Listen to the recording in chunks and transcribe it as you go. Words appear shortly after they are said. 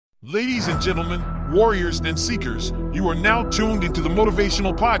Ladies and gentlemen, warriors and seekers, you are now tuned into the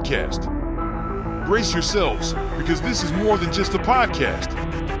Motivational Podcast. Brace yourselves, because this is more than just a podcast.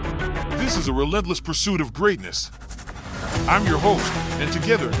 This is a relentless pursuit of greatness. I'm your host, and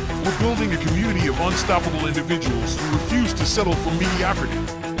together, we're building a community of unstoppable individuals who refuse to settle for mediocrity.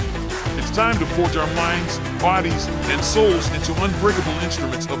 It's time to forge our minds, bodies, and souls into unbreakable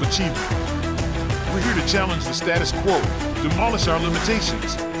instruments of achievement. We're here to challenge the status quo, demolish our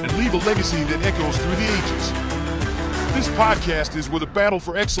limitations, and leave a legacy that echoes through the ages. This podcast is where the battle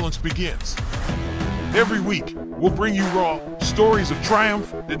for excellence begins. Every week, we'll bring you raw stories of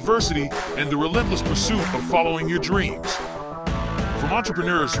triumph, adversity, and the relentless pursuit of following your dreams. From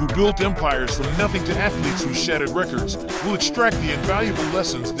entrepreneurs who built empires from nothing to athletes who shattered records, we'll extract the invaluable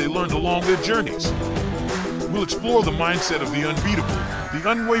lessons they learned along their journeys. We'll explore the mindset of the unbeatable,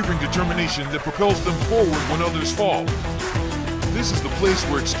 the unwavering determination that propels them forward when others fall. This is the place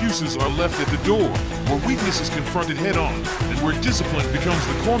where excuses are left at the door, where weakness is confronted head-on, and where discipline becomes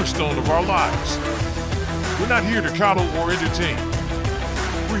the cornerstone of our lives. We're not here to coddle or entertain.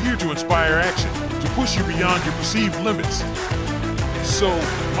 We're here to inspire action, to push you beyond your perceived limits. So,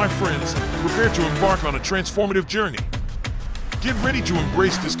 my friends, prepare to embark on a transformative journey. Get ready to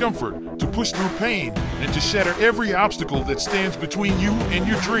embrace discomfort, to push through pain, and to shatter every obstacle that stands between you and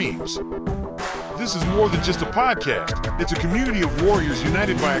your dreams. This is more than just a podcast. It's a community of warriors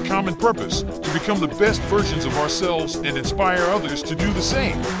united by a common purpose to become the best versions of ourselves and inspire others to do the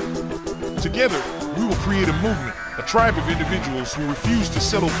same. Together, we will create a movement, a tribe of individuals who refuse to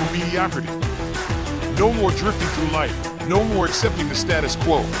settle for mediocrity. No more drifting through life, no more accepting the status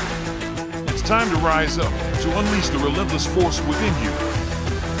quo. It's time to rise up, to unleash the relentless force within you.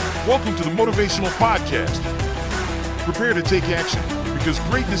 Welcome to the Motivational Podcast. Prepare to take action, because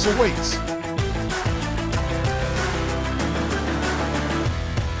greatness awaits.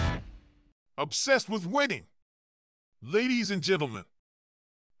 Obsessed with winning. Ladies and gentlemen,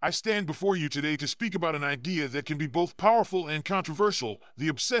 I stand before you today to speak about an idea that can be both powerful and controversial: the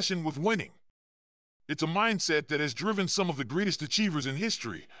obsession with winning. It's a mindset that has driven some of the greatest achievers in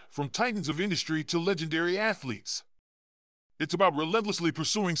history, from titans of industry to legendary athletes. It's about relentlessly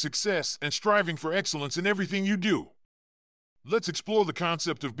pursuing success and striving for excellence in everything you do. Let's explore the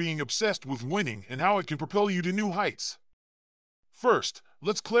concept of being obsessed with winning and how it can propel you to new heights. First,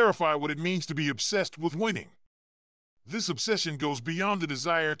 let's clarify what it means to be obsessed with winning. This obsession goes beyond the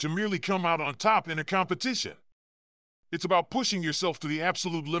desire to merely come out on top in a competition. It's about pushing yourself to the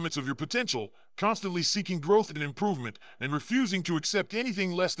absolute limits of your potential, constantly seeking growth and improvement, and refusing to accept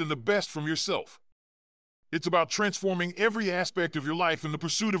anything less than the best from yourself. It's about transforming every aspect of your life in the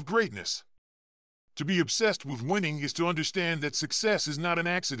pursuit of greatness. To be obsessed with winning is to understand that success is not an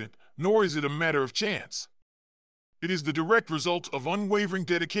accident, nor is it a matter of chance. It is the direct result of unwavering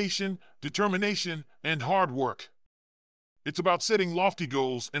dedication, determination, and hard work. It's about setting lofty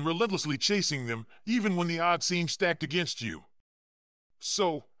goals and relentlessly chasing them, even when the odds seem stacked against you.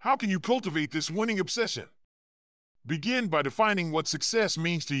 So, how can you cultivate this winning obsession? Begin by defining what success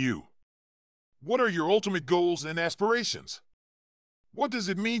means to you. What are your ultimate goals and aspirations? What does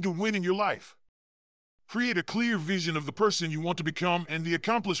it mean to win in your life? Create a clear vision of the person you want to become and the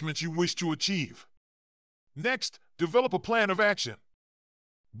accomplishments you wish to achieve. Next, develop a plan of action.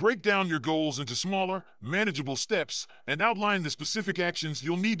 Break down your goals into smaller, manageable steps and outline the specific actions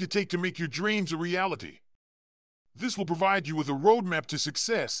you'll need to take to make your dreams a reality. This will provide you with a roadmap to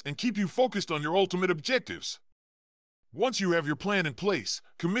success and keep you focused on your ultimate objectives. Once you have your plan in place,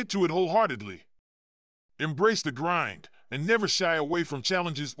 commit to it wholeheartedly. Embrace the grind and never shy away from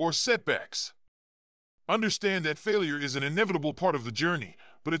challenges or setbacks. Understand that failure is an inevitable part of the journey,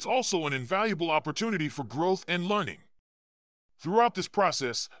 but it's also an invaluable opportunity for growth and learning. Throughout this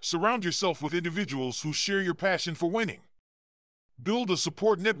process, surround yourself with individuals who share your passion for winning. Build a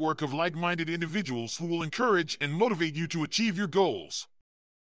support network of like-minded individuals who will encourage and motivate you to achieve your goals.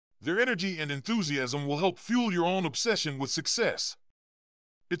 Their energy and enthusiasm will help fuel your own obsession with success.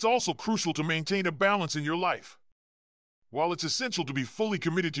 It's also crucial to maintain a balance in your life. While it's essential to be fully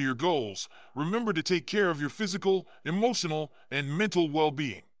committed to your goals, remember to take care of your physical, emotional, and mental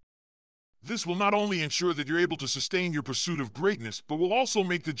well-being. This will not only ensure that you're able to sustain your pursuit of greatness, but will also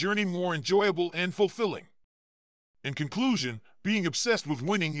make the journey more enjoyable and fulfilling. In conclusion, being obsessed with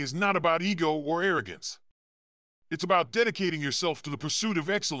winning is not about ego or arrogance. It's about dedicating yourself to the pursuit of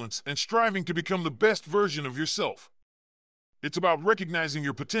excellence and striving to become the best version of yourself. It's about recognizing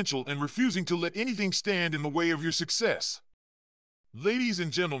your potential and refusing to let anything stand in the way of your success. Ladies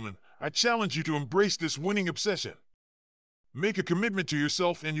and gentlemen, I challenge you to embrace this winning obsession. Make a commitment to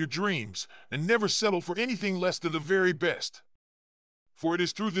yourself and your dreams, and never settle for anything less than the very best. For it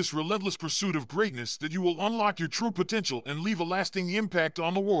is through this relentless pursuit of greatness that you will unlock your true potential and leave a lasting impact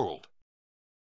on the world.